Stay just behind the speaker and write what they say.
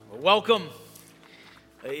Welcome.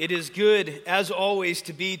 It is good, as always,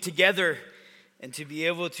 to be together and to be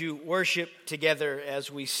able to worship together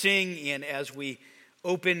as we sing and as we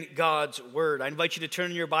open God's Word. I invite you to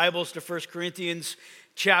turn in your Bibles to 1 Corinthians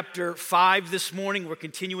chapter 5 this morning. We're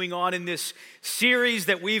continuing on in this series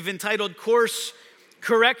that we've entitled Course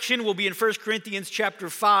Correction. We'll be in 1 Corinthians chapter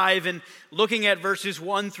 5 and looking at verses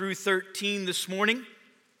 1 through 13 this morning.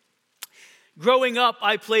 Growing up,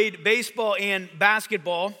 I played baseball and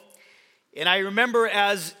basketball, and I remember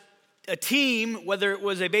as a team, whether it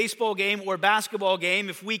was a baseball game or a basketball game,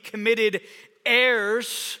 if we committed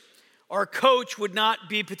errors, our coach would not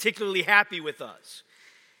be particularly happy with us.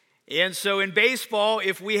 And so in baseball,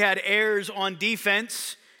 if we had errors on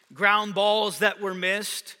defense, ground balls that were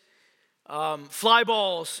missed, fly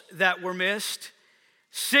balls that were missed,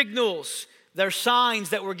 signals, their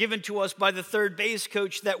signs that were given to us by the third base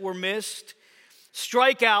coach that were missed,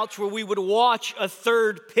 strikeouts where we would watch a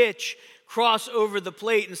third pitch cross over the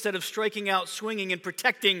plate instead of striking out, swinging, and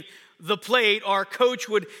protecting the plate. Our coach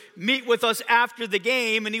would meet with us after the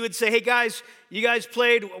game and he would say, hey guys, you guys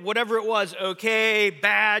played whatever it was, okay,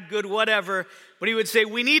 bad, good, whatever. But he would say,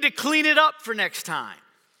 we need to clean it up for next time.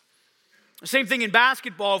 The same thing in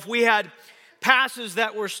basketball. If we had passes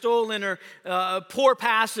that were stolen or poor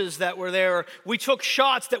passes that were there, or we took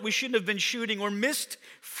shots that we shouldn't have been shooting or missed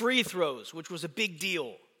free throws, which was a big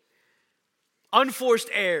deal. Unforced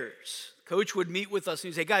errors. Coach would meet with us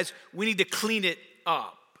and he'd say, guys, we need to clean it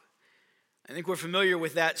up. I think we're familiar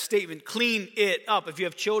with that statement, clean it up. If you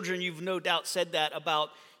have children, you've no doubt said that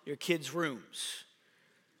about your kids' rooms.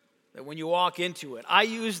 That when you walk into it, I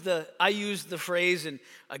use the phrase, and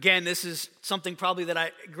again, this is something probably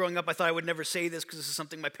that growing up, I thought I would never say this because this is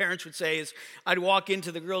something my parents would say, is I'd walk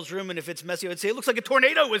into the girls' room and if it's messy, I would say, it looks like a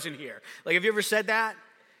tornado was in here. Like, have you ever said that?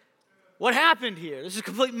 What happened here? This is a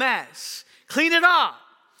complete mess. Clean it up.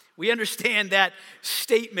 We understand that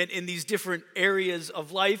statement in these different areas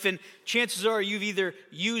of life, and chances are you've either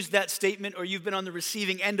used that statement or you've been on the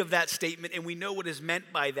receiving end of that statement, and we know what is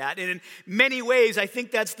meant by that. And in many ways, I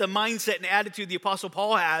think that's the mindset and attitude the Apostle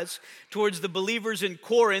Paul has towards the believers in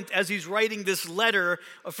Corinth as he's writing this letter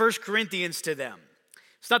of 1 Corinthians to them.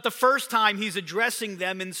 It's not the first time he's addressing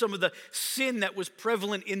them in some of the sin that was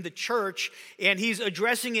prevalent in the church, and he's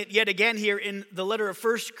addressing it yet again here in the letter of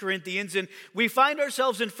 1 Corinthians. And we find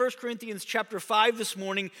ourselves in 1 Corinthians chapter 5 this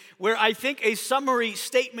morning, where I think a summary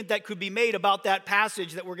statement that could be made about that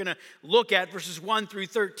passage that we're going to look at, verses 1 through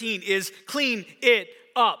 13, is clean it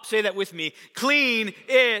up. Say that with me. Clean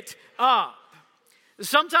it up.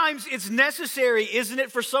 Sometimes it's necessary, isn't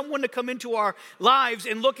it, for someone to come into our lives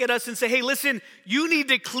and look at us and say, hey, listen, you need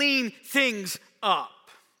to clean things up.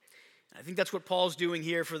 I think that's what Paul's doing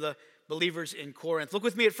here for the believers in Corinth. Look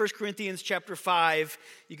with me at 1 Corinthians chapter 5.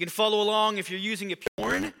 You can follow along if you're using a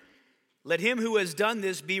porn. Let him who has done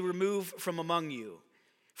this be removed from among you.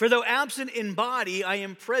 For though absent in body, I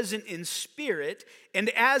am present in spirit, and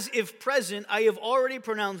as if present, I have already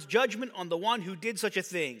pronounced judgment on the one who did such a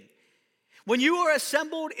thing. When you are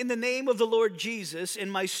assembled in the name of the Lord Jesus,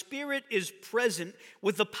 and my spirit is present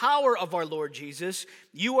with the power of our Lord Jesus,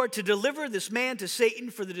 you are to deliver this man to Satan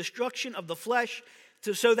for the destruction of the flesh,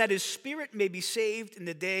 so that his spirit may be saved in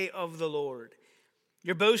the day of the Lord.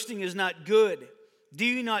 Your boasting is not good. Do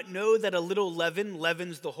you not know that a little leaven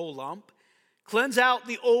leavens the whole lump? Cleanse out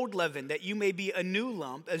the old leaven, that you may be a new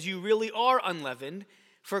lump, as you really are unleavened.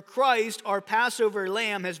 For Christ, our Passover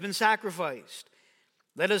lamb, has been sacrificed.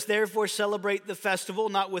 Let us therefore celebrate the festival,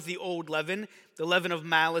 not with the old leaven, the leaven of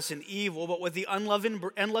malice and evil, but with the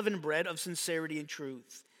unleavened bread of sincerity and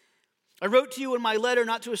truth. I wrote to you in my letter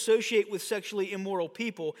not to associate with sexually immoral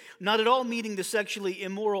people, not at all meaning the sexually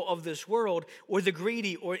immoral of this world, or the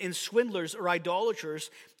greedy, or in swindlers or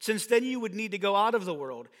idolaters, since then you would need to go out of the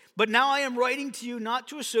world. But now I am writing to you not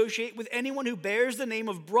to associate with anyone who bears the name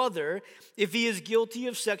of brother if he is guilty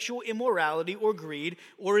of sexual immorality or greed,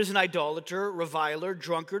 or is an idolater, reviler,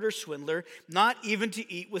 drunkard, or swindler, not even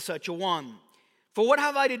to eat with such a one. For what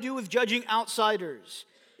have I to do with judging outsiders?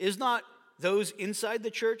 Is not those inside the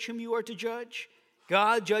church whom you are to judge?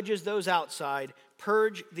 God judges those outside.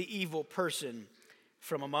 Purge the evil person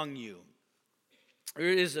from among you. There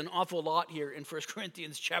is an awful lot here in 1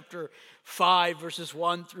 Corinthians chapter 5, verses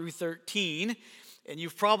 1 through 13. And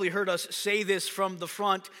you've probably heard us say this from the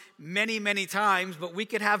front many, many times, but we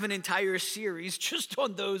could have an entire series just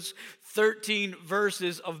on those 13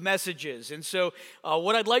 verses of messages. And so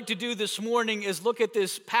what I'd like to do this morning is look at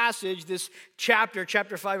this passage, this chapter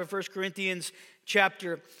 5 of 1 Corinthians,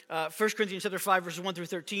 chapter 5, verses 1 through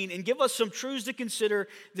 13, and give us some truths to consider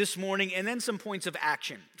this morning and then some points of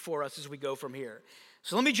action for us as we go from here.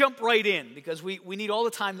 So let me jump right in because we need all the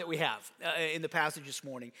time that we have in the passage this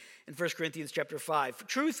morning in 1 Corinthians chapter 5.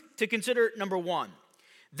 Truth to consider, number one,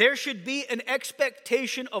 there should be an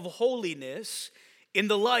expectation of holiness in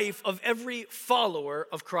the life of every follower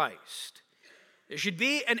of Christ. There should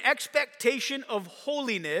be an expectation of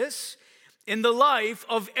holiness in the life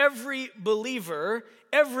of every believer,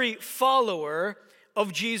 every follower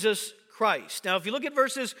of Jesus Christ. Now, if you look at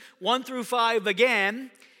verses 1 through 5 again,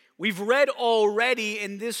 we've read already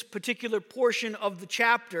in this particular portion of the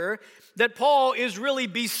chapter that Paul is really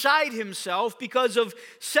beside himself because of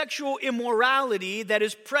sexual immorality that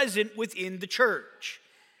is present within the church.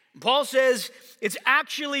 Paul says it's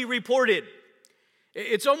actually reported.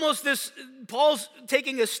 It's almost this, Paul's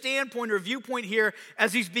taking a standpoint or viewpoint here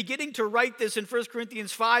as he's beginning to write this in 1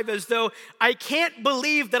 Corinthians 5 as though I can't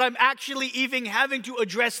believe that I'm actually even having to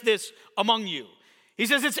address this among you. He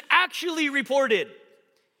says it's actually reported.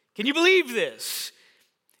 Can you believe this?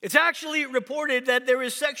 It's actually reported that there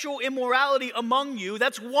is sexual immorality among you.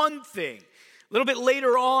 That's one thing. A little bit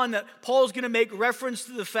later on, Paul's going to make reference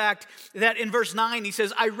to the fact that in verse 9, he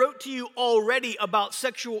says, I wrote to you already about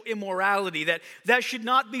sexual immorality, that should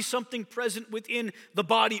not be something present within the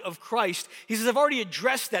body of Christ. He says, I've already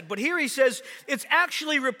addressed that. But here he says, it's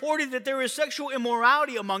actually reported that there is sexual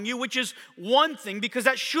immorality among you, which is one thing, because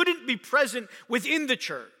that shouldn't be present within the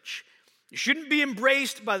church. It shouldn't be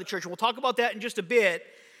embraced by the church. We'll talk about that in just a bit.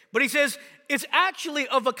 But he says, it's actually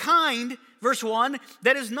of a kind, verse 1,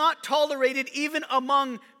 that is not tolerated even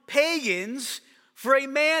among pagans, for a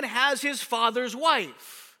man has his father's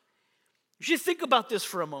wife. You should think about this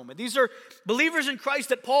for a moment. These are believers in Christ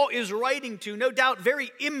that Paul is writing to, no doubt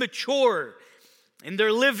very immature in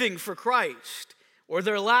their living for Christ, or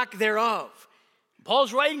their lack thereof.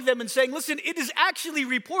 Paul's writing to them and saying, listen, it is actually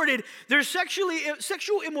reported there's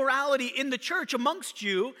sexual immorality in the church amongst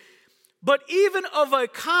you, but even of a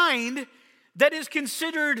kind that is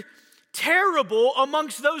considered terrible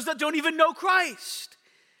amongst those that don't even know Christ.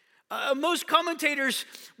 Most commentators,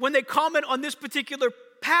 when they comment on this particular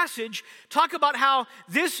passage, talk about how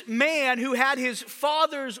this man who had his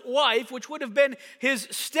father's wife, which would have been his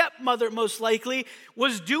stepmother most likely,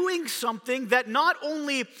 was doing something that not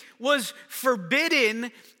only was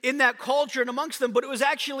forbidden in that culture and amongst them, but it was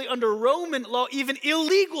actually under Roman law even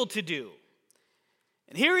illegal to do.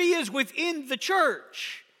 And here he is within the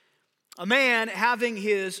church, a man having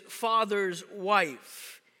his father's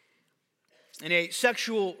wife in a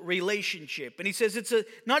sexual relationship. And he says it's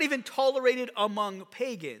not even tolerated among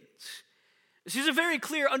pagans. This is a very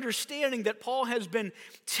clear understanding that Paul has been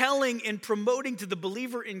telling and promoting to the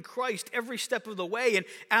believer in Christ every step of the way. And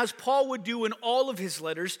as Paul would do in all of his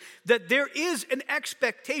letters, that there is an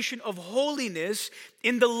expectation of holiness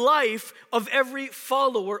in the life of every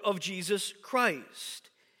follower of Jesus Christ.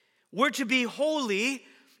 We're to be holy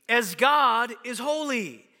as God is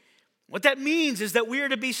holy. What that means is that we are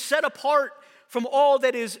to be set apart from all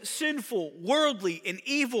that is sinful, worldly, and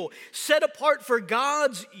evil, set apart for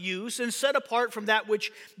God's use and set apart from that which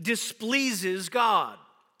displeases God.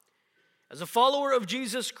 As a follower of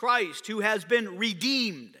Jesus Christ who has been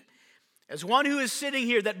redeemed, as one who is sitting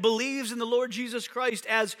here that believes in the Lord Jesus Christ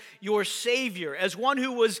as your Savior, as one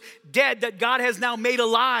who was dead that God has now made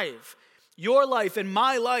alive, your life and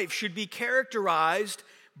my life should be characterized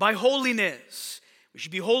by holiness. We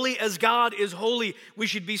should be holy as God is holy. We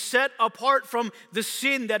should be set apart from the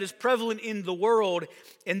sin that is prevalent in the world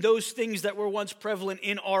and those things that were once prevalent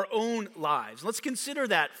in our own lives. Let's consider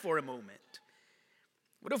that for a moment.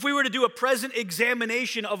 What if we were to do a present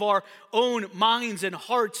examination of our own minds and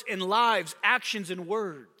hearts and lives, actions and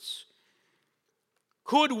words?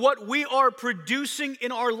 Could what we are producing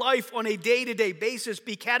in our life on a day-to-day basis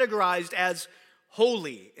be categorized as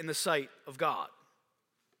holy in the sight of God?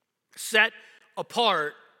 Set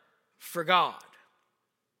apart for God.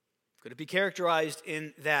 Could it be characterized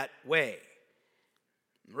in that way?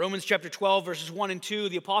 In Romans chapter 12, verses 1 and 2,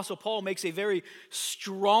 the Apostle Paul makes a very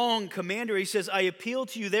strong command. He says, I appeal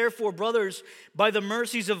to you, therefore, brothers, by the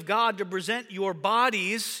mercies of God, to present your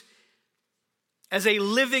bodies as a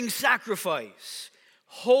living sacrifice,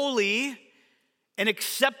 holy and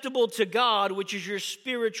acceptable to God, which is your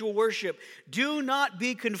spiritual worship. Do not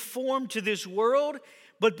be conformed to this world,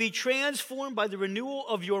 but be transformed by the renewal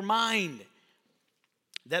of your mind,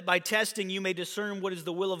 that by testing you may discern what is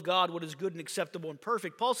the will of God, what is good and acceptable and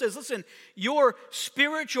perfect. Paul says, listen, your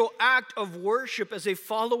spiritual act of worship as a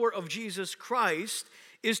follower of Jesus Christ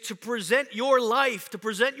is to present your life, to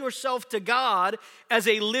present yourself to God as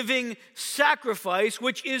a living sacrifice,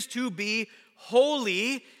 which is to be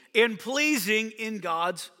holy and pleasing in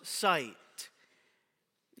God's sight.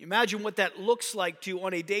 Imagine what that looks like to,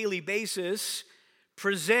 on a daily basis,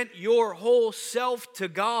 present your whole self to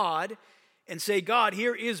God and say, God,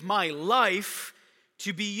 here is my life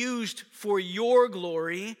to be used for your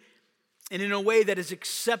glory and in a way that is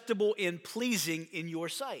acceptable and pleasing in your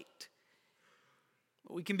sight.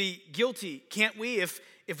 We can be guilty, can't we, if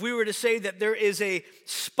we were to say that there is a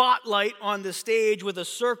spotlight on the stage with a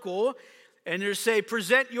circle and there's say,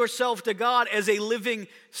 present yourself to God as a living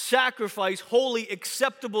sacrifice, holy,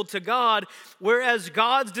 acceptable to God, whereas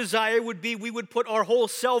God's desire would be we would put our whole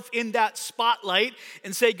self in that spotlight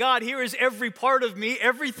and say, God, here is every part of me,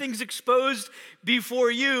 everything's exposed before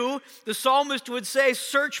you. The psalmist would say,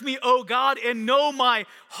 search me, O God, and know my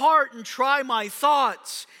heart and try my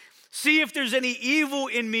thoughts. See if there's any evil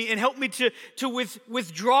in me and help me to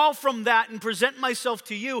withdraw from that and present myself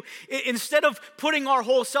to you. Instead of putting our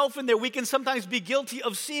whole self in there, we can sometimes be guilty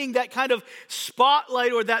of seeing that kind of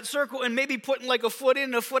spotlight or that circle and maybe putting like a foot in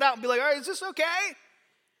and a foot out and be like, all right, is this okay?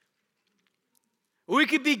 We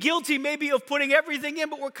could be guilty maybe of putting everything in,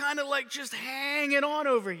 but we're kind of like just hanging on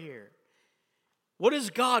over here. What does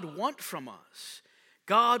God want from us?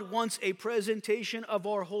 God wants a presentation of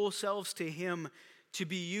our whole selves to Him to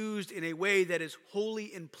be used in a way that is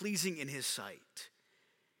holy and pleasing in His sight.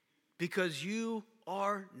 Because you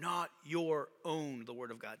are not your own, the Word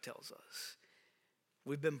of God tells us.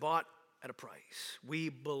 We've been bought at a price. We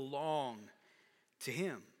belong to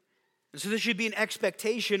Him. And so there should be an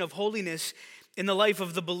expectation of holiness in the life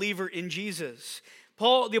of the believer in Jesus.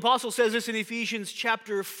 Paul, the apostle, says this in Ephesians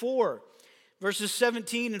chapter 4, verses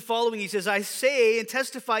 17 and following. He says, I say and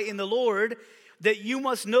testify in the Lord that you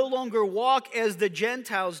must no longer walk as the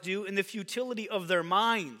Gentiles do in the futility of their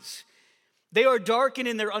minds. They are darkened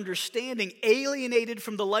in their understanding, alienated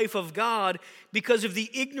from the life of God because of the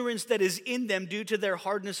ignorance that is in them due to their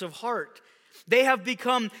hardness of heart. They have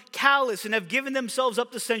become callous and have given themselves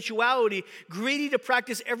up to sensuality, greedy to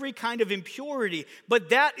practice every kind of impurity. But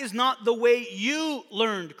that is not the way you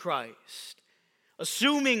learned Christ.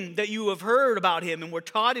 Assuming that you have heard about Him and were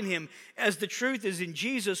taught in Him as the truth is in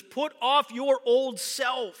Jesus, put off your old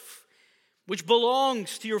self, which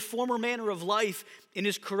belongs to your former manner of life and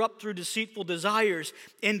is corrupt through deceitful desires,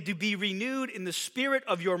 and to be renewed in the spirit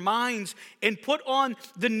of your minds, and put on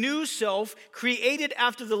the new self, created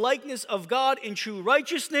after the likeness of God in true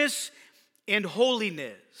righteousness and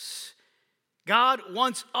holiness. God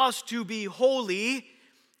wants us to be holy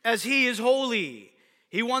as He is holy.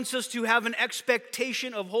 He wants us to have an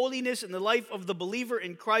expectation of holiness in the life of the believer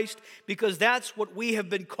in Christ because that's what we have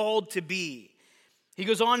been called to be. He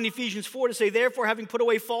goes on in Ephesians 4 to say, therefore, having put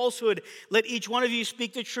away falsehood, let each one of you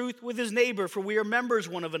speak the truth with his neighbor, for we are members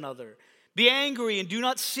one of another. Be angry and do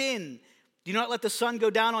not sin. Do not let the sun go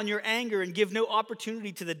down on your anger and give no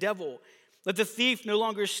opportunity to the devil. Let the thief no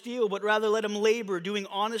longer steal, but rather let him labor, doing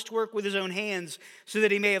honest work with his own hands, so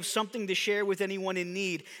that he may have something to share with anyone in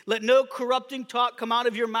need. Let no corrupting talk come out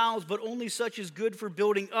of your mouths, but only such as good for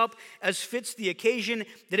building up, as fits the occasion,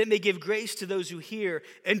 that it may give grace to those who hear.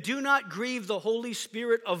 And do not grieve the Holy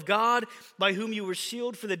Spirit of God, by whom you were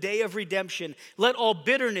sealed for the day of redemption. Let all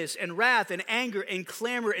bitterness and wrath and anger and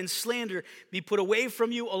clamor and slander be put away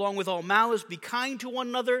from you, along with all malice. Be kind to one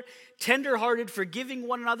another, tender-hearted, forgiving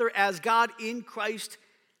one another as God in Christ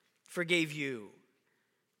forgave you.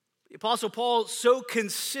 The Apostle Paul is so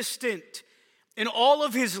consistent in all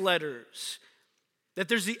of his letters that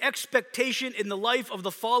there's the expectation in the life of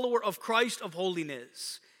the follower of Christ of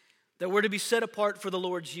holiness, that we're to be set apart for the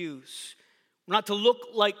Lord's use. We're not to look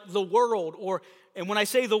like the world, and when I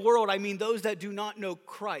say the world, I mean those that do not know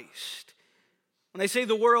Christ. When I say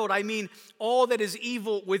the world, I mean all that is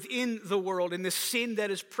evil within the world and the sin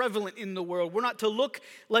that is prevalent in the world. We're not to look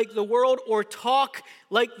like the world or talk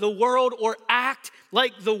like the world or act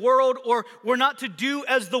like the world, or we're not to do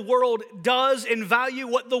as the world does and value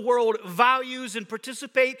what the world values and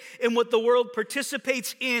participate in what the world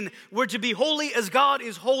participates in. We're to be holy as God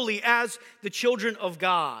is holy, as the children of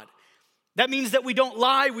God. That means that we don't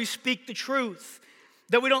lie, we speak the truth.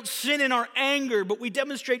 That we don't sin in our anger, but we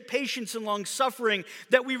demonstrate patience and long-suffering.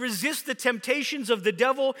 That we resist the temptations of the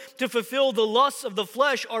devil to fulfill the lusts of the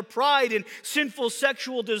flesh, our pride and sinful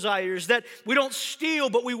sexual desires. That we don't steal,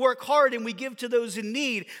 but we work hard and we give to those in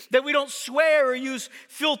need. That we don't swear or use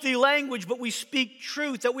filthy language, but we speak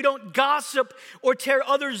truth. That we don't gossip or tear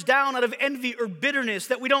others down out of envy or bitterness.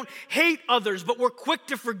 That we don't hate others, but we're quick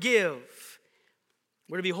to forgive.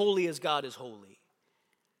 We're to be holy as God is holy.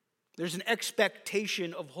 There's an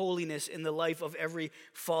expectation of holiness in the life of every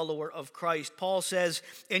follower of Christ. Paul says,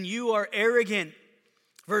 and you are arrogant.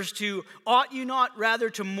 Verse 2, ought you not rather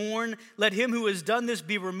to mourn? Let him who has done this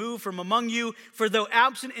be removed from among you. For though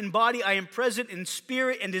absent in body, I am present in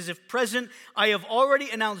spirit, and as if present, I have already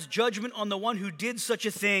announced judgment on the one who did such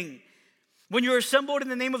a thing. When you are assembled in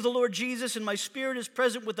the name of the Lord Jesus, and my spirit is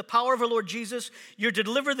present with the power of our Lord Jesus, you're to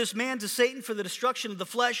deliver this man to Satan for the destruction of the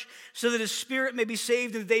flesh, so that his spirit may be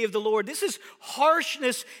saved in the day of the Lord. This is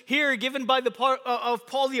harshness here given by the part of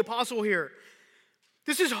Paul the Apostle here.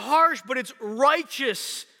 This is harsh, but it's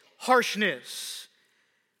righteous harshness.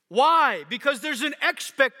 Why? Because there's an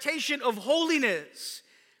expectation of holiness.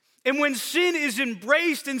 And when sin is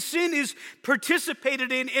embraced and sin is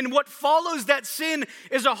participated in, what follows that sin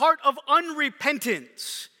is a heart of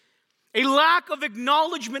unrepentance, a lack of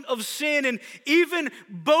acknowledgement of sin, and even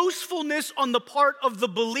boastfulness on the part of the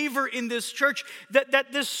believer in this church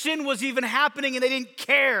that this sin was even happening and they didn't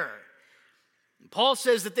care. Paul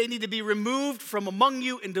says that they need to be removed from among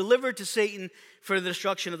you and delivered to Satan for the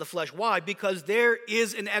destruction of the flesh. Why? Because there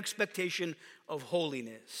is an expectation of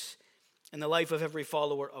holiness in the life of every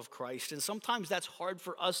follower of Christ. And sometimes that's hard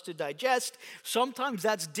for us to digest. Sometimes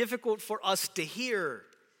that's difficult for us to hear.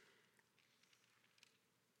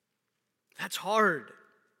 That's hard,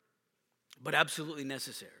 but absolutely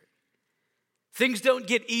necessary. Things don't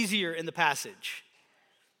get easier in the passage.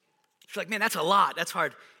 It's like, man, that's a lot. That's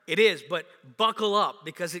hard. It is, but buckle up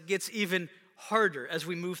because it gets even harder as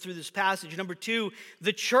we move through this passage. Number 2,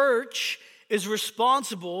 the church is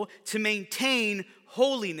responsible to maintain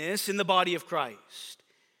holiness in the body of Christ.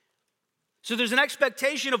 So there's an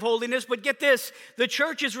expectation of holiness, but get this, the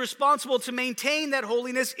church is responsible to maintain that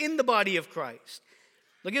holiness in the body of Christ.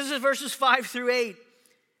 Look at this, verses 5 through 8.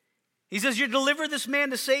 He says, you deliver this man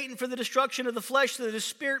to Satan for the destruction of the flesh, so that his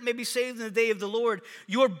spirit may be saved in the day of the Lord.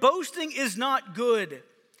 Your boasting is not good.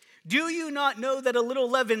 Do you not know that a little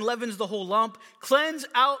leaven leavens the whole lump? Cleanse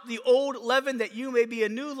out the old leaven, that you may be a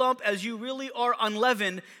new lump, as you really are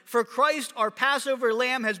unleavened. For Christ, our Passover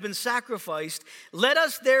lamb, has been sacrificed. Let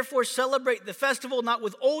us therefore celebrate the festival not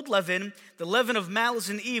with old leaven, the leaven of malice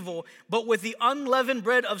and evil, but with the unleavened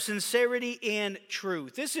bread of sincerity and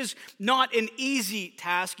truth. This is not an easy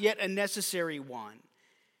task, yet a necessary one.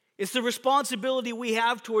 It's the responsibility we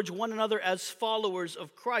have towards one another as followers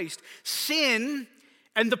of Christ. Sin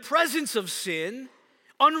and the presence of sin,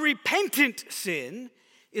 unrepentant sin,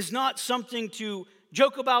 is not something to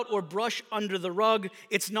joke about or brush under the rug.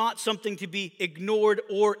 It's not something to be ignored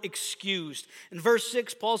or excused. In verse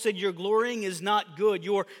 6, Paul said, your glorying is not good.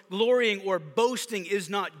 Your glorying or boasting is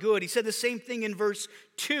not good. He said the same thing in verse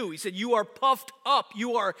 2. He said, you are puffed up.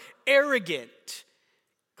 You are arrogant.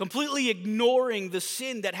 Completely ignoring the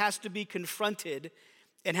sin that has to be confronted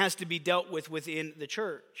and has to be dealt with within the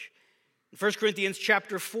church. In 1 Corinthians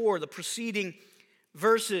chapter 4, the preceding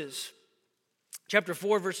verses, chapter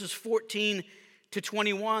 4, verses 14 to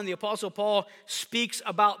 21, the Apostle Paul speaks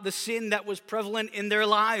about the sin that was prevalent in their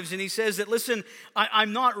lives. And he says that, listen,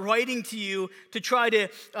 I'm not writing to you to try to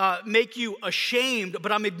make you ashamed,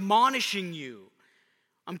 but I'm admonishing you.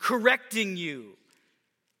 I'm correcting you.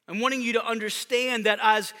 I'm wanting you to understand that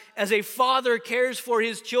as a father cares for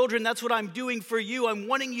his children, that's what I'm doing for you. I'm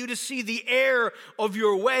wanting you to see the error of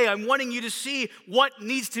your way. I'm wanting you to see what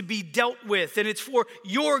needs to be dealt with. And it's for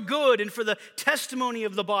your good and for the testimony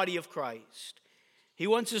of the body of Christ. He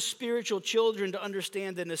wants his spiritual children to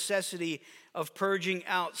understand the necessity of purging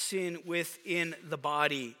out sin within the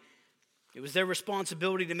body. It was their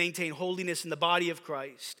responsibility to maintain holiness in the body of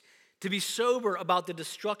Christ, to be sober about the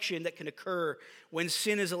destruction that can occur when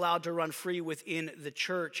sin is allowed to run free within the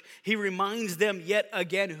church. He reminds them yet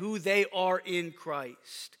again who they are in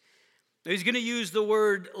Christ. Now, he's going to use the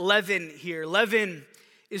word leaven here. Leaven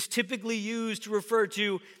is typically used to refer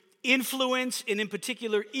to influence, and in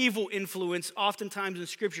particular evil influence, oftentimes in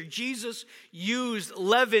Scripture. Jesus used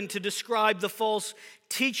leaven to describe the false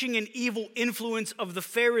teaching and evil influence of the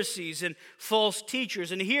Pharisees and false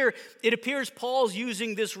teachers. And here it appears Paul's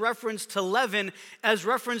using this reference to leaven as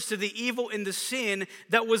reference to the evil and the sin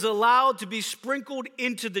that was allowed to be sprinkled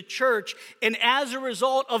into the church. And as a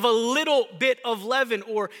result of a little bit of leaven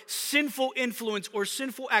or sinful influence or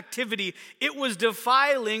sinful activity, it was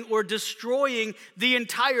defiling or destroying the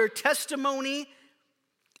entire testimony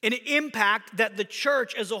and impact that the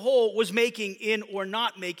church as a whole was making in or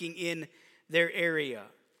not making in their area.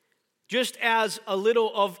 Just as a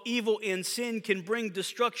little of evil and sin can bring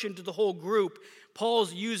destruction to the whole group,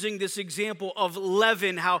 Paul's using this example of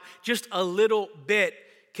leaven, how just a little bit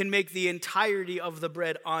can make the entirety of the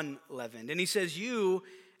bread unleavened. And he says, you,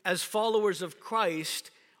 as followers of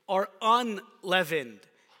Christ, are unleavened.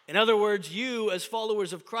 In other words, you, as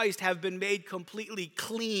followers of Christ, have been made completely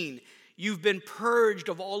clean. You've been purged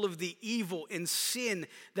of all of the evil and sin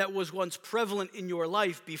that was once prevalent in your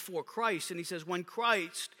life before Christ. And he says, when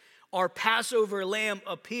Christ, our Passover lamb,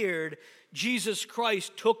 appeared, Jesus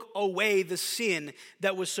Christ took away the sin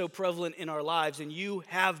that was so prevalent in our lives, and you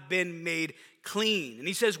have been made clean. And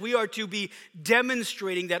he says we are to be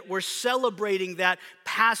demonstrating that we're celebrating that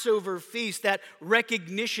Passover feast, that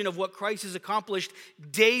recognition of what Christ has accomplished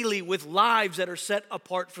daily with lives that are set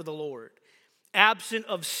apart for the Lord. Absent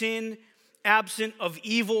of sin, absent of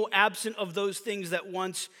evil, absent of those things that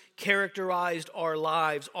once characterized our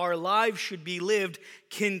lives. Our lives should be lived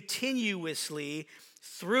continuously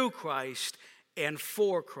through Christ and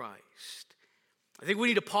for Christ. I think we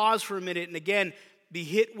need to pause for a minute and again be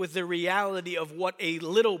hit with the reality of what a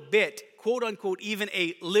little bit, quote unquote, even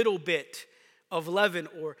a little bit of leaven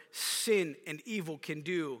or sin and evil can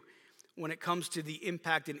do when it comes to the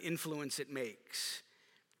impact and influence it makes.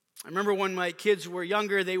 I remember when my kids were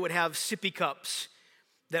younger, they would have sippy cups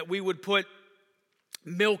that we would put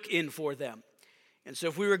milk in for them. And so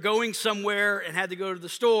if we were going somewhere and had to go to the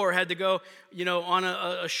store, had to go, on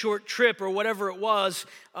a short trip or whatever it was,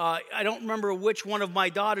 I don't remember which one of my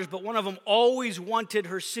daughters, but one of them always wanted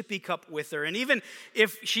her sippy cup with her. And even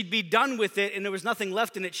if she'd be done with it and there was nothing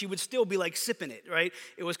left in it, she would still be like sipping it, right?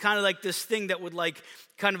 It was kind of like this thing that would like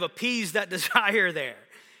kind of appease that desire there.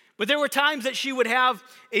 But there were times that she would have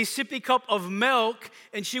a sippy cup of milk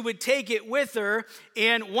and she would take it with her.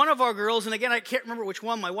 And one of our girls, and again, I can't remember which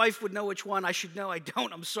one. My wife would know which one. I should know. I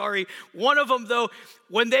don't. I'm sorry. One of them, though,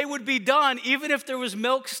 when they would be done, even if there was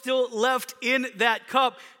milk still left in that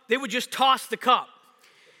cup, they would just toss the cup.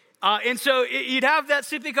 And so you'd have that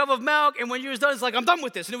sippy cup of milk, and when you was done, it's like, I'm done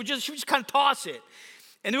with this. And she would just kind of toss it.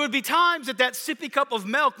 And there would be times that sippy cup of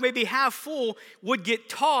milk, maybe half full, would get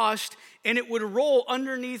tossed and it would roll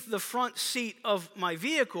underneath the front seat of my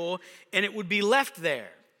vehicle and it would be left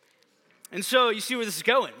there. And so you see where this is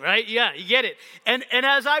going, right? Yeah, you get it. And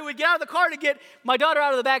as I would get out of the car to get my daughter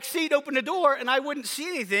out of the back seat, open the door, and I wouldn't see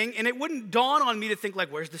anything, and it wouldn't dawn on me to think like,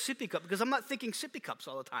 where's the sippy cup? Because I'm not thinking sippy cups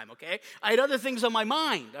all the time, okay? I had other things on my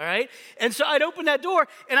mind, all right? And so I'd open that door,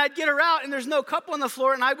 and I'd get her out, and there's no cup on the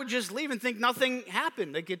floor, and I would just leave and think nothing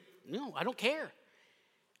happened. I don't care.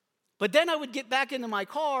 But then I would get back into my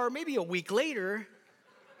car, maybe a week later,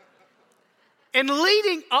 and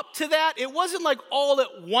leading up to that, it wasn't like all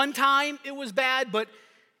at one time it was bad, but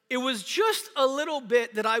it was just a little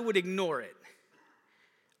bit that I would ignore it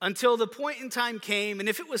until the point in time came, and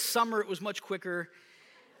if it was summer, it was much quicker,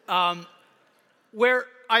 where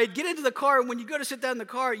I'd get into the car, and when you go to sit down in the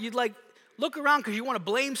car, you'd like look around because you want to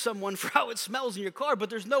blame someone for how it smells in your car, but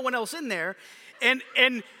there's no one else in there, and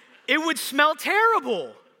it would smell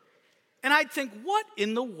terrible. And I'd think, what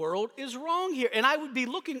in the world is wrong here? And I would be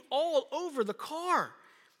looking all over the car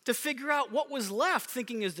to figure out what was left,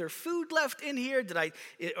 thinking, is there food left in here?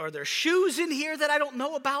 Are there shoes in here that I don't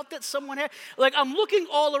know about that someone had? Like, I'm looking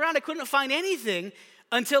all around. I couldn't find anything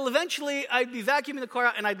until eventually I'd be vacuuming the car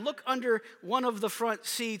out and I'd look under one of the front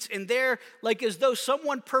seats, and there, like as though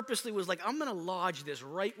someone purposely was like, I'm going to lodge this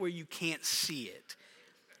right where you can't see it,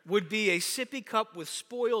 would be a sippy cup with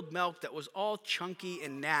spoiled milk that was all chunky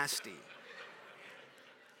and nasty.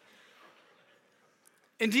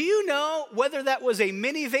 And do you know whether that was a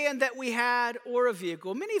minivan that we had or a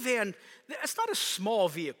vehicle? Minivan, that's not a small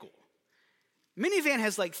vehicle. Minivan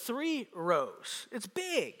has like 3 rows. It's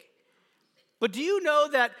big. But do you know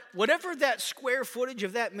that whatever that square footage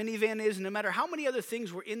of that minivan is, no matter how many other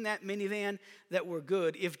things were in that minivan that were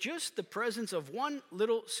good, if just the presence of one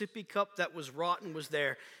little sippy cup that was rotten was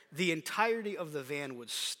there, the entirety of the van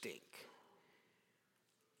would stink.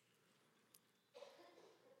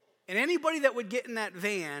 And anybody that would get in that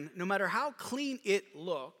van, no matter how clean it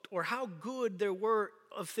looked or how good there were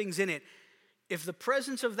of things in it, if the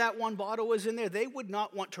presence of that one bottle was in there, they would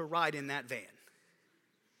not want to ride in that van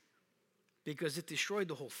because it destroyed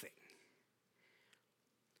the whole thing.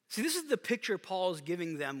 See, this is the picture Paul's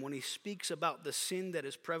giving them when he speaks about the sin that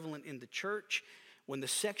is prevalent in the church, when the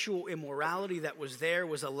sexual immorality that was there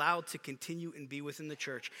was allowed to continue and be within the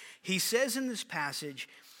church. He says in this passage,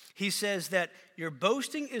 he says that your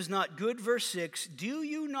boasting is not good, verse 6. Do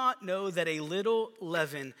you not know that a little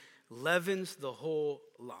leaven leavens the whole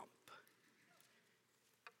lump?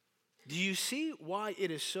 Do you see why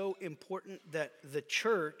it is so important that the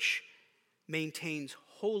church maintains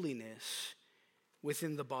holiness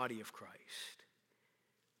within the body of Christ?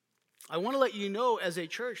 I want to let you know as a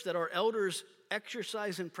church that our elders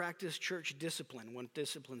exercise and practice church discipline when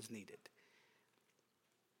discipline's needed.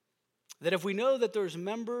 That if we know that there's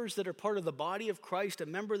members that are part of the body of Christ, a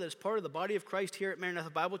member that's part of the body of Christ here at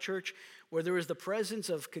Maranatha Bible Church, where there is the presence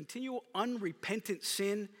of continual unrepentant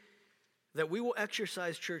sin, that we will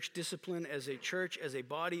exercise church discipline as a church, as a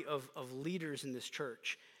body of leaders in this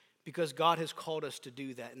church, because God has called us to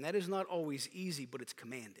do that. And that is not always easy, but it's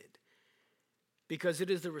commanded. Because it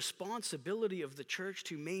is the responsibility of the church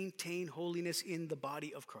to maintain holiness in the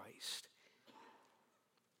body of Christ.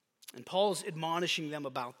 And Paul's admonishing them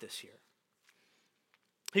about this here.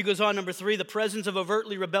 He goes on, number 3, the presence of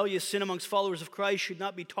overtly rebellious sin amongst followers of Christ should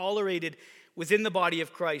not be tolerated within the body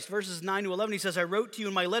of Christ. Verses 9 to 11, he says, I wrote to you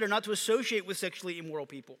in my letter not to associate with sexually immoral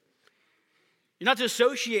people. You're not to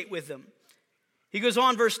associate with them. He goes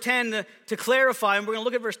on, verse 10, to clarify, and we're going to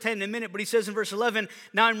look at verse 10 in a minute, but he says in verse 11,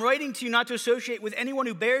 now I'm writing to you not to associate with anyone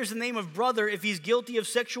who bears the name of brother if he's guilty of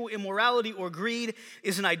sexual immorality or greed,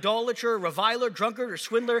 is an idolater, reviler, drunkard, or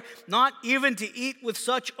swindler, not even to eat with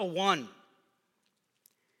such a one.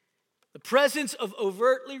 The presence of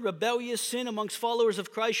overtly rebellious sin amongst followers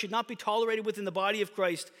of Christ should not be tolerated within the body of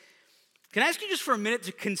Christ. Can I ask you just for a minute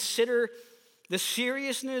to consider the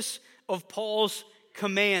seriousness of Paul's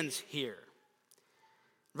commands here?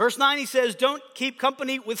 Verse 9, he says, don't keep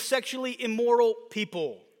company with sexually immoral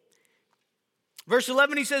people. Verse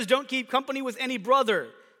 11, he says, don't keep company with any brother,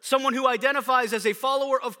 someone who identifies as a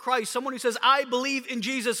follower of Christ, someone who says, I believe in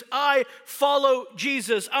Jesus, I follow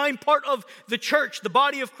Jesus, I'm part of the church, the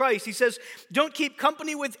body of Christ. He says, don't keep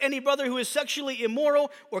company with any brother who is sexually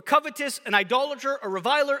immoral or covetous, an idolater, a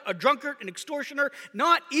reviler, a drunkard, an extortioner,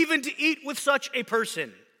 not even to eat with such a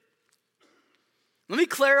person. Let me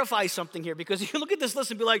clarify something here, because if you look at this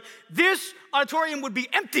list and be like, this auditorium would be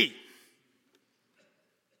empty.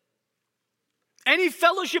 Any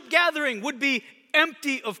fellowship gathering would be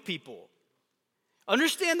empty of people.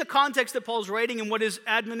 Understand the context that Paul's writing and what his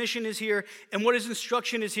admonition is here and what his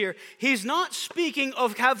instruction is here. He's not speaking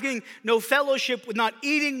of having no fellowship with, not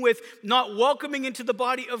eating with, not welcoming into the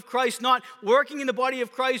body of Christ, not working in the body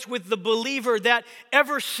of Christ with the believer that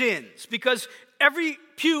ever sins, because every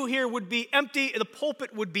pew here would be empty and the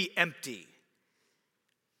pulpit would be empty.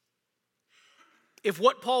 If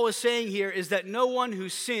what Paul is saying here is that no one who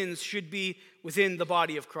sins should be within the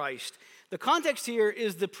body of Christ. The context here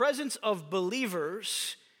is the presence of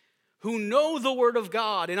believers who know the Word of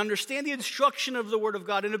God and understand the instruction of the Word of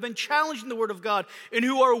God and have been challenged in the Word of God and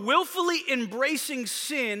who are willfully embracing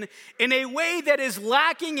sin in a way that is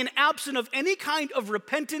lacking and absent of any kind of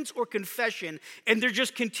repentance or confession, and they're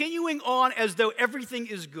just continuing on as though everything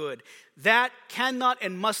is good. That cannot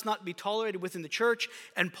and must not be tolerated within the church.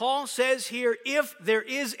 And Paul says here, if there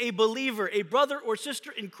is a believer, a brother or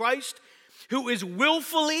sister in Christ, who is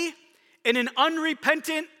willfully in an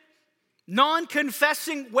unrepentant,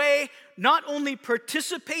 non-confessing way, not only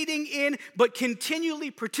participating in, but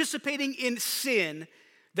continually participating in sin,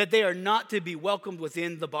 that they are not to be welcomed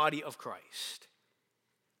within the body of Christ.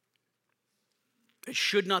 It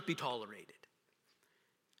should not be tolerated.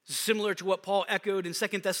 It's similar to what Paul echoed in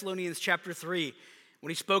 2 Thessalonians chapter 3, when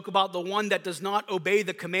he spoke about the one that does not obey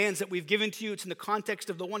the commands that we've given to you. It's in the context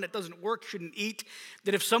of the one that doesn't work, shouldn't eat.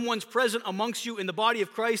 That if someone's present amongst you in the body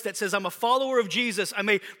of Christ that says, I'm a follower of Jesus, I'm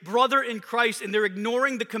a brother in Christ, and they're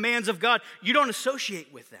ignoring the commands of God, you don't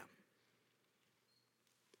associate with them.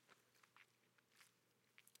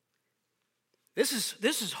 This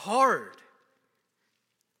is hard.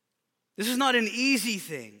 This is not an easy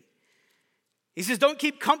thing. He says, don't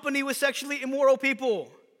keep company with sexually immoral people.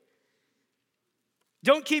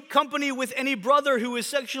 Don't keep company with any brother who is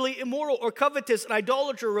sexually immoral or covetous, an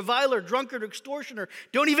idolater, reviler, drunkard, extortioner.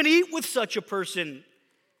 Don't even eat with such a person.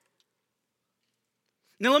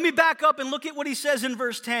 Now let me back up and look at what he says in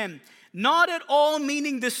verse 10. Not at all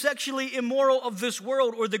meaning the sexually immoral of this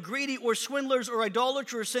world or the greedy or swindlers or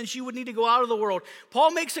idolaters, since you would need to go out of the world. Paul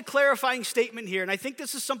makes a clarifying statement here, and I think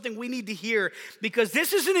this is something we need to hear, because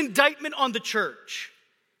this is an indictment on the church.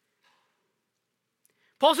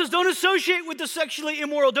 Paul says, don't associate with the sexually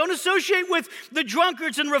immoral. Don't associate with the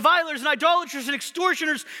drunkards and revilers and idolaters and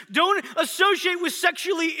extortioners. Don't associate with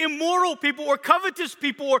sexually immoral people or covetous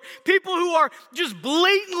people or people who are just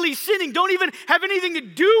blatantly sinning. Don't even have anything to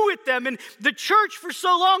do with them. And the church for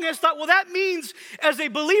so long has thought, well, that means as a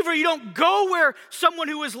believer, you don't go where someone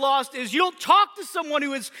who is lost is. You don't talk to someone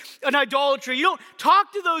who is an idolater. You don't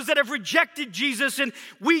talk to those that have rejected Jesus. And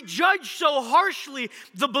we judge so harshly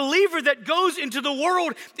the believer that goes into the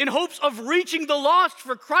world in hopes of reaching the lost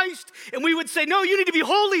for Christ. And we would say, no, you need to be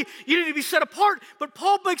holy. You need to be set apart. But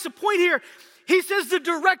Paul makes a point here. He says the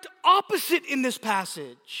direct opposite in this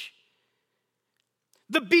passage.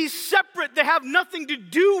 The be separate, that have nothing to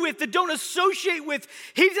do with, that don't associate with.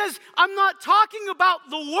 He says, I'm not talking about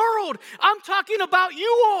the world. I'm talking about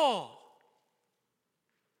you all.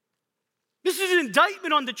 This is an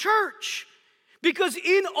indictment on the church. Because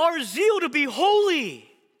in our zeal to be holy,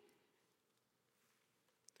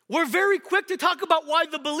 We're very quick to talk about why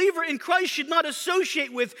the believer in Christ should not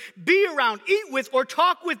associate with, be around, eat with, or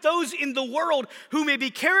talk with those in the world who may be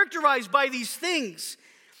characterized by these things,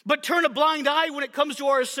 but turn a blind eye when it comes to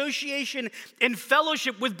our association and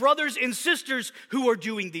fellowship with brothers and sisters who are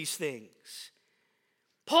doing these things.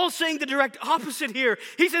 Paul's saying the direct opposite here.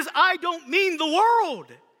 He says, I don't mean the world.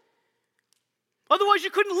 Otherwise, you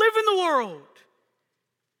couldn't live in the world.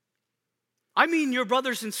 I mean your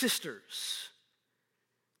brothers and sisters.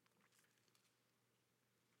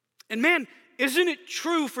 And man, isn't it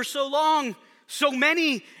true for so long, so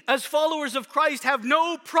many as followers of Christ have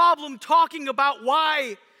no problem talking about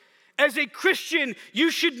why, as a Christian,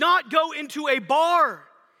 you should not go into a bar.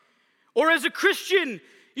 Or as a Christian,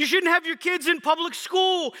 you shouldn't have your kids in public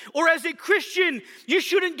school. Or as a Christian, you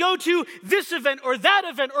shouldn't go to this event or that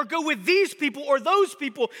event or go with these people or those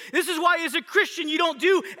people. This is why as a Christian you don't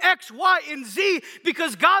do X, Y, and Z,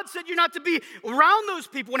 because God said you're not to be around those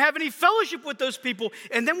people and have any fellowship with those people.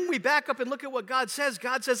 And then when we back up and look at what God says,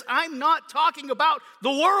 I'm not talking about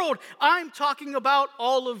the world. I'm talking about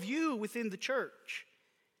all of you within the church.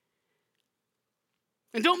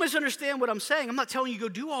 And don't misunderstand what I'm saying. I'm not telling you go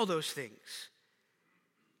do all those things.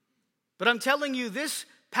 But I'm telling you, this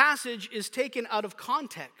passage is taken out of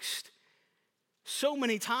context so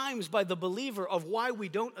many times by the believer of why we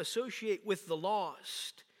don't associate with the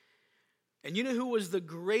lost. And you know who was the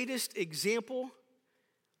greatest example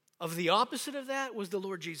of the opposite of that? Was the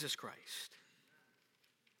Lord Jesus Christ.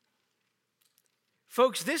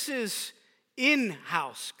 Folks, this is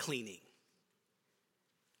in-house cleaning.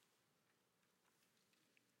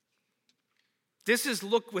 This is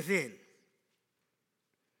look within.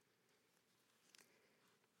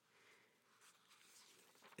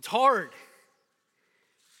 It's hard.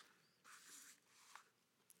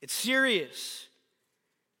 It's serious.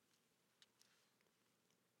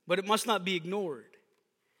 But it must not be ignored.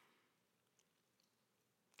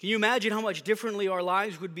 Can you imagine how much differently our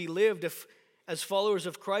lives would be lived if, as followers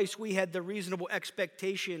of Christ, we had the reasonable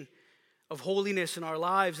expectation of holiness in our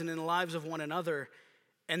lives and in the lives of one another,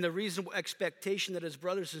 and the reasonable expectation that as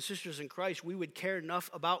brothers and sisters in Christ, we would care enough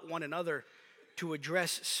about one another to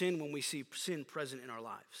address sin when we see sin present in our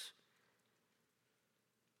lives.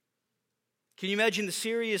 Can you imagine the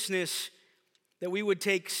seriousness that we would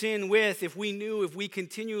take sin with if we knew if we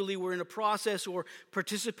continually were in a process or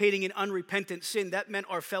participating in unrepentant sin, that meant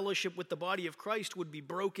our fellowship with the body of Christ would be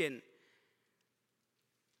broken?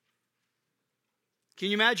 Can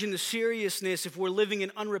you imagine the seriousness if we're living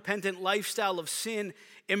an unrepentant lifestyle of sin,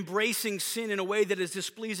 embracing sin in a way that is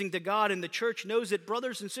displeasing to God, and the church knows it,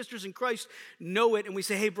 brothers and sisters in Christ know it, and we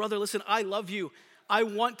say, hey brother, listen, I love you. I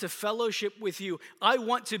want to fellowship with you. I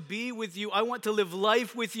want to be with you. I want to live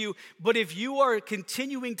life with you. But if you are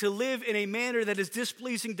continuing to live in a manner that is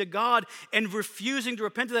displeasing to God and refusing to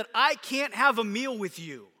repent of that, I can't have a meal with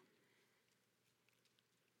you.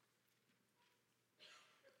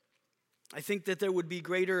 I think that there would be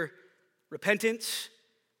greater repentance,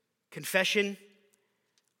 confession,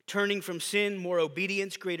 turning from sin, more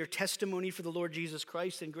obedience, greater testimony for the Lord Jesus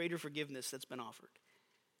Christ, and greater forgiveness that's been offered.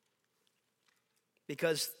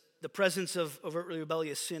 Because the presence of overtly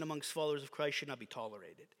rebellious sin amongst followers of Christ should not be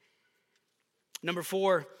tolerated. Number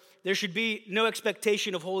 4, there should be no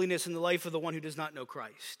expectation of holiness in the life of the one who does not know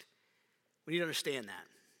Christ. We need to understand that.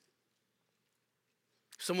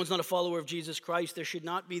 If someone's not a follower of Jesus Christ, there should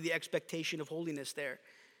not be the expectation of holiness there.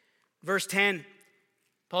 Verse 10,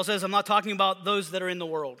 Paul says, I'm not talking about those that are in the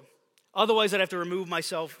world. Otherwise, I'd have to remove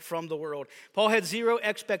myself from the world. Paul had zero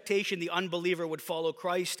expectation the unbeliever would follow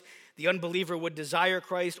Christ, the unbeliever would desire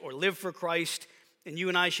Christ or live for Christ, and you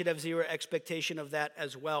and I should have zero expectation of that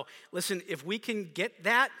as well. Listen, if we can get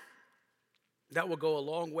that, that will go a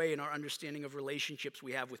long way in our understanding of relationships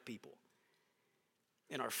we have with people.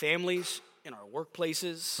 In our families, in our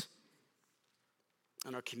workplaces,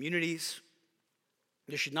 in our communities.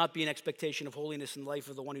 There should not be an expectation of holiness in the life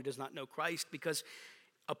of the one who does not know Christ, because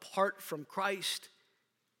apart from Christ,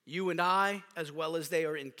 you and I, as well as they,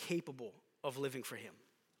 are incapable of living for him.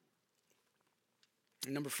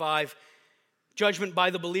 And number 5, judgment by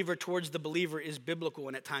the believer towards the believer is biblical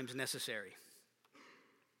and at times necessary.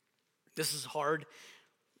 This is hard.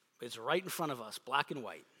 It's right in front of us, black and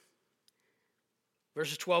white.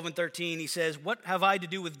 Verses 12 and 13, he says, what have I to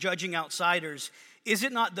do with judging outsiders? Is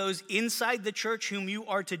it not those inside the church whom you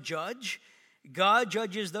are to judge? God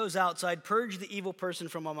judges those outside. Purge the evil person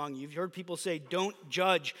from among you. You've heard people say, don't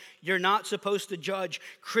judge. You're not supposed to judge.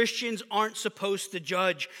 Christians aren't supposed to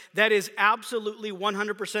judge. That is absolutely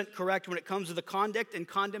 100% correct when it comes to the conduct and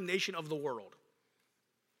condemnation of the world.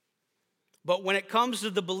 But when it comes to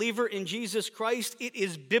the believer in Jesus Christ, it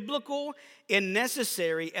is biblical and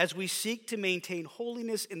necessary as we seek to maintain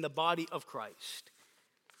holiness in the body of Christ.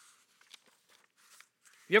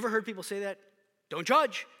 You ever heard people say that? Don't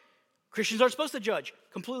judge. Christians aren't supposed to judge.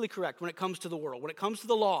 Completely correct when it comes to the world, when it comes to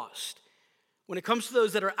the lost, when it comes to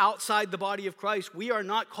those that are outside the body of Christ, we are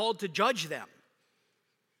not called to judge them.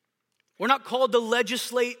 We're not called to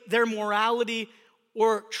legislate their morality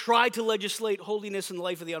or try to legislate holiness in the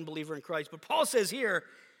life of the unbeliever in Christ. But Paul says here,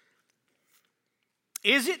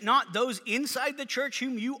 is it not those inside the church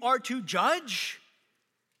whom you are to judge?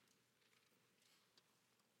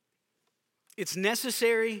 It's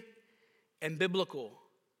necessary and biblical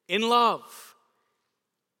in love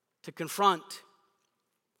to confront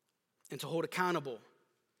and to hold accountable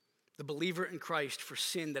the believer in Christ for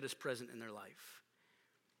sin that is present in their life.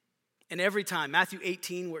 And every time, Matthew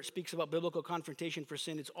 18, where it speaks about biblical confrontation for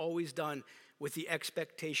sin, it's always done with the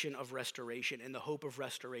expectation of restoration and the hope of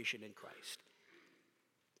restoration in Christ.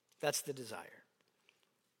 That's the desire.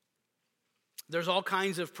 There's all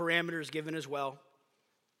kinds of parameters given as well,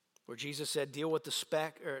 where Jesus said, deal with the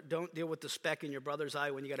speck, or don't deal with the speck in your brother's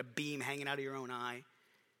eye when you got a beam hanging out of your own eye.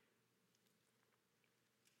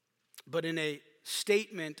 But in a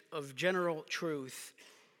statement of general truth,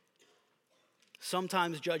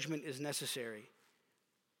 sometimes judgment is necessary.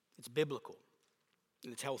 It's biblical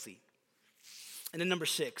and it's healthy. And then number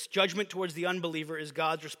 6, judgment towards the unbeliever is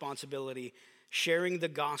God's responsibility. Sharing the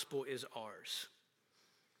gospel is ours.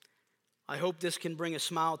 I hope this can bring a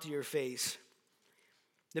smile to your face.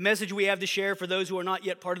 The message we have to share for those who are not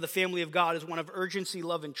yet part of the family of God is one of urgency,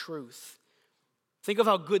 love, and truth. Think of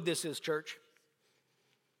how good this is, church.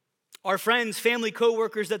 Our friends, family,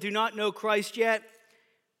 co-workers that do not know Christ yet,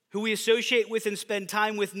 who we associate with and spend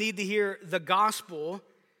time with, need to hear the gospel,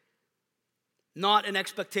 not an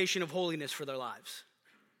expectation of holiness for their lives.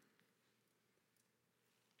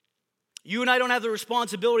 You and I don't have the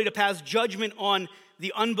responsibility to pass judgment on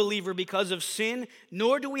the unbeliever because of sin,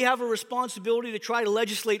 nor do we have a responsibility to try to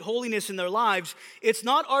legislate holiness in their lives. It's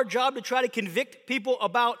not our job to try to convict people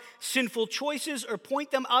about sinful choices or point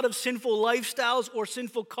them out of sinful lifestyles or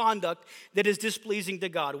sinful conduct that is displeasing to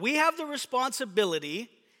God. We have the responsibility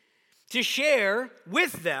to share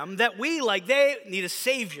with them that we, like they, need a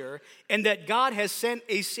Savior and that God has sent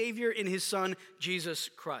a Savior in His Son, Jesus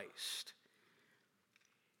Christ.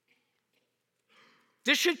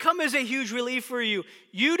 This should come as a huge relief for you.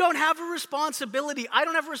 You don't have a responsibility. I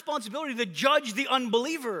don't have a responsibility to judge the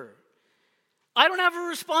unbeliever. I don't have a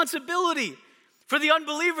responsibility for the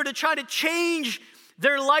unbeliever to try to change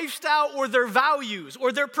their lifestyle or their values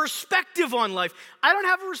or their perspective on life. I don't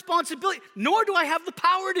have a responsibility, nor do I have the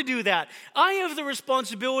power to do that. I have the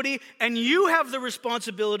responsibility, and you have the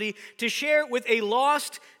responsibility to share with a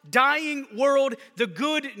lost, dying world the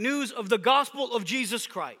good news of the gospel of Jesus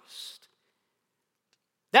Christ.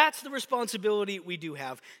 That's the responsibility we do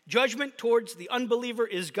have. Judgment towards the unbeliever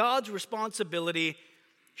is God's responsibility.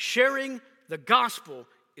 Sharing the gospel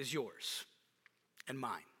is yours and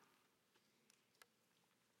mine.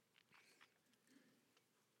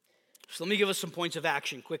 So let me give us some points of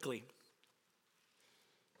action quickly.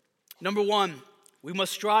 Number 1, we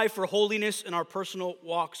must strive for holiness in our personal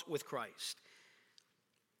walks with Christ.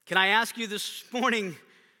 Can I ask you this morning,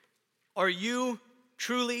 are you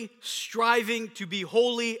truly striving to be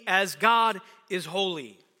holy as God is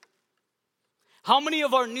holy? How many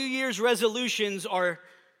of our New Year's resolutions are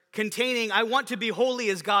containing, I want to be holy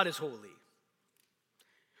as God is holy?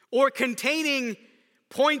 Or containing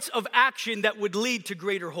points of action that would lead to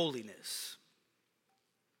greater holiness?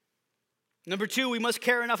 Number 2, we must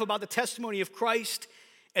care enough about the testimony of Christ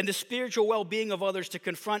and the spiritual well-being of others to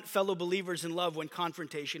confront fellow believers in love when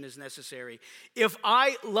confrontation is necessary. If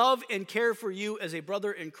I love and care for you as a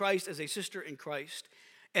brother in Christ, as a sister in Christ,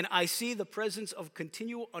 and I see the presence of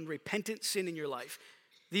continual unrepentant sin in your life,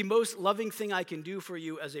 the most loving thing I can do for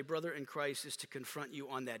you as a brother in Christ is to confront you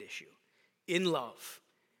on that issue in love,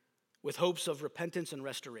 with hopes of repentance and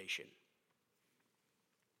restoration.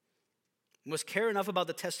 We must care enough about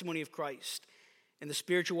the testimony of Christ and the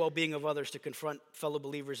spiritual well-being of others to confront fellow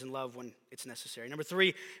believers in love when it's necessary. Number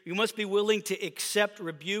 3, we must be willing to accept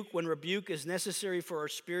rebuke when rebuke is necessary for our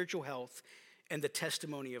spiritual health and the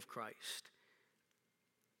testimony of Christ.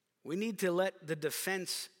 We need to let the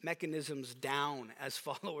defense mechanisms down as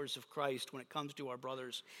followers of Christ when it comes to our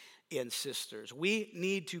brothers and sisters. We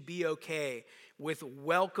need to be okay with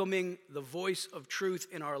welcoming the voice of truth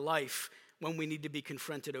in our life when we need to be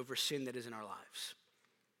confronted over sin that is in our lives.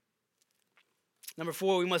 Number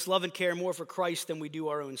 4, we must love and care more for Christ than we do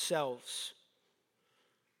our own selves.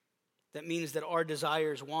 That means that our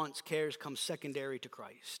desires, wants, cares come secondary to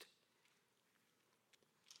Christ.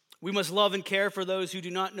 We must love and care for those who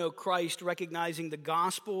do not know Christ, recognizing the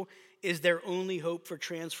gospel is their only hope for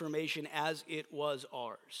transformation as it was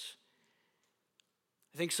ours.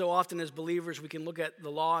 I think so often as believers we can look at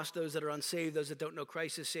the lost, those that are unsaved, those that don't know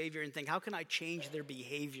Christ as Savior, and think, how can I change their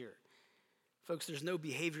behavior? Folks, there's no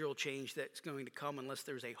behavioral change that's going to come unless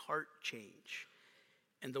there's a heart change.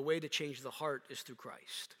 And the way to change the heart is through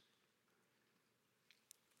Christ.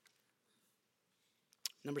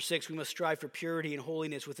 Number 6, we must strive for purity and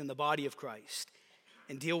holiness within the body of Christ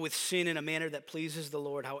and deal with sin in a manner that pleases the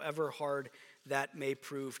Lord, however hard that may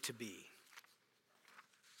prove to be.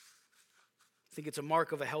 I think it's a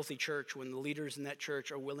mark of a healthy church when the leaders in that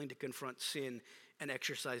church are willing to confront sin and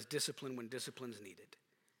exercise discipline when discipline is needed.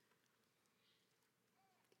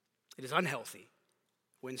 It is unhealthy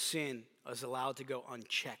when sin is allowed to go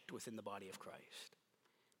unchecked within the body of Christ.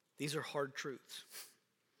 These are hard truths.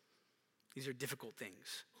 These are difficult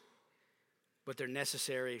things, but they're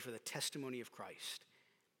necessary for the testimony of Christ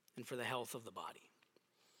and for the health of the body.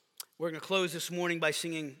 We're going to close this morning by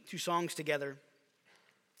singing 2 songs together.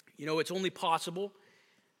 You know, it's only possible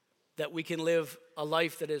that we can live a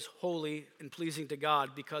life that is holy and pleasing to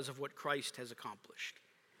God because of what Christ has accomplished,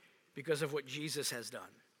 because of what Jesus has done.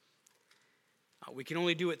 We can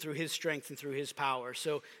only do it through his strength and through his power.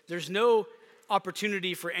 So there's no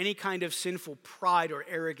opportunity for any kind of sinful pride or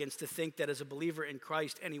arrogance to think that as a believer in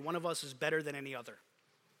Christ, any one of us is better than any other.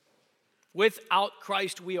 Without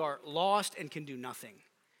Christ, we are lost and can do nothing.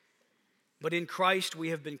 But in Christ, we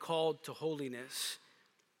have been called to holiness.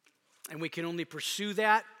 And we can only pursue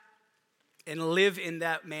that and live in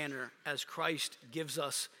that manner as Christ gives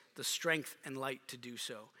us the strength and light to do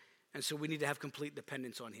so. And so we need to have complete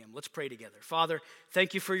dependence on him. Let's pray together. Father,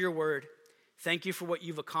 thank you for your word. Thank you for what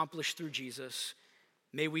you've accomplished through Jesus.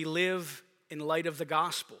 May we live in light of the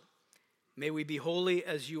gospel. May we be holy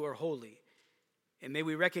as you are holy. And may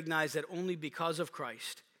we recognize that only because of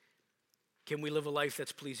Christ can we live a life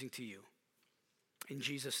that's pleasing to you. In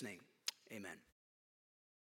Jesus' name, amen.